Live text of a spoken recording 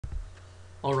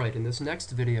Alright, in this next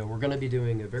video we're going to be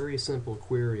doing a very simple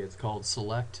query. It's called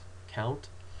select count.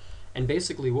 And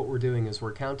basically what we're doing is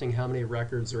we're counting how many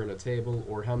records are in a table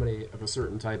or how many of a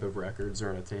certain type of records are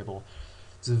in a table.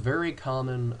 It's a very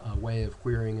common way of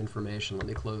querying information. Let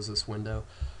me close this window.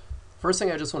 First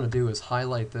thing I just want to do is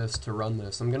highlight this to run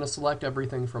this. I'm going to select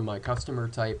everything from my customer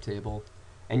type table,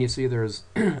 and you see there's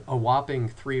a whopping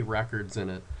 3 records in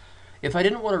it. If I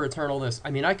didn't want to return all this,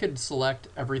 I could select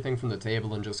everything from the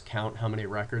table and just count how many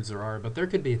records there are, but there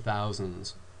could be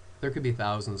thousands. There could be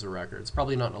thousands of records.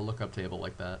 Probably not in a lookup table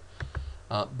like that.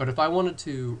 But if I wanted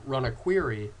to run a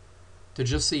query to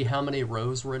just see how many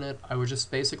rows were in it, I would just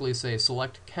basically say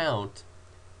select count,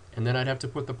 and then I'd have to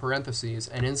put the parentheses,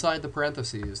 and inside the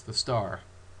parentheses, the star,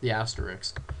 the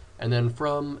asterisk, and then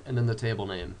from, and then the table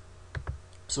name.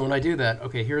 So when I do that,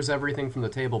 okay, here's everything from the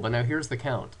table, but now here's the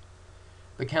count.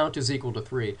 The count is equal to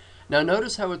 3. Now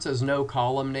notice how it says no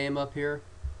column name up here.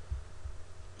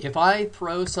 If I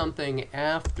throw something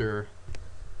after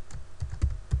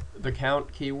the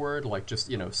count keyword, like just,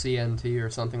 CNT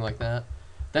or something like that,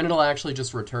 then it'll actually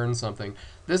just return something.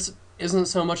 This isn't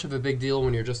so much of a big deal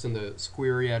when you're just in the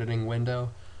query editing window,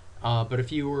 but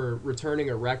if you were returning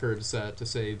a record set to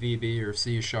say VB or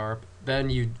C#,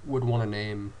 then you would want to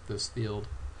name this field.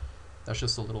 That's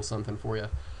just a little something for you.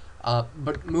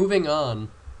 But moving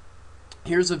on,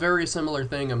 here's a very similar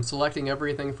thing. I'm selecting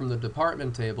everything from the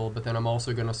department table, but then I'm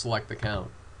also going to select the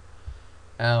count.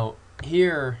 Now,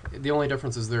 here, the only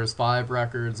difference is there's 5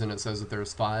 records, and it says that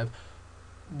there's 5.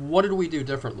 What did we do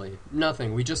differently?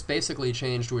 Nothing. We just basically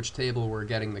changed which table we're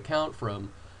getting the count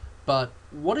from. But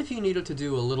what if you needed to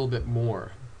do a little bit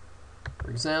more? For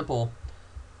example,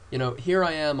 here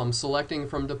I am, I'm selecting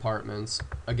from departments,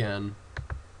 again.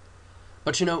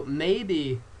 But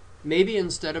maybe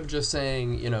instead of just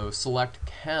saying, select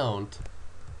count,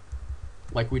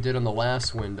 like we did in the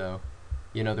last window,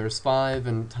 there's 5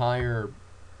 entire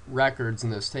records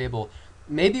in this table.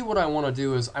 Maybe what I want to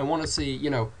do is I want to see,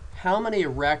 how many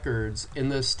records in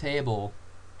this table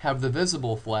have the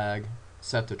visible flag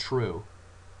set to true.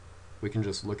 We can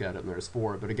just look at it and there's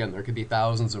 4, but again, there could be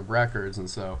thousands of records, and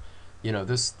so,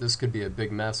 this could be a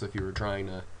big mess if you were trying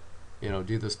to,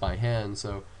 do this by hand.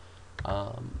 So,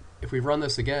 if we run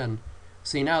this again,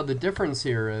 see now the difference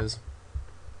here is,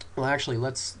 well actually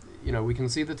let's, we can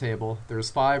see the table. There's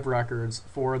 5 records,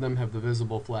 4 of them have the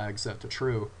visible flag set to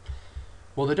true.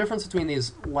 Well, the difference between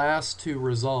these last 2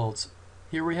 results,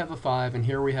 here we have a 5 and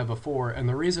here we have a 4, and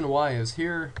the reason why is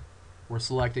here we're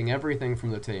selecting everything from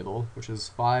the table, which is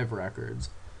 5 records,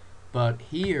 but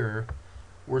here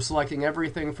we're selecting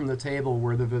everything from the table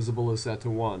where the visible is set to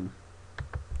 1.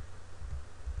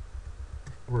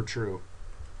 Or true.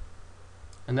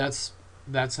 And that's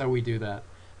how we do that.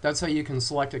 That's how you can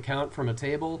select a count from a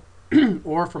table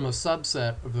or from a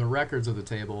subset of the records of the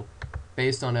table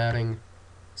based on adding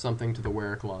something to the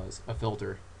where clause, a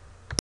filter.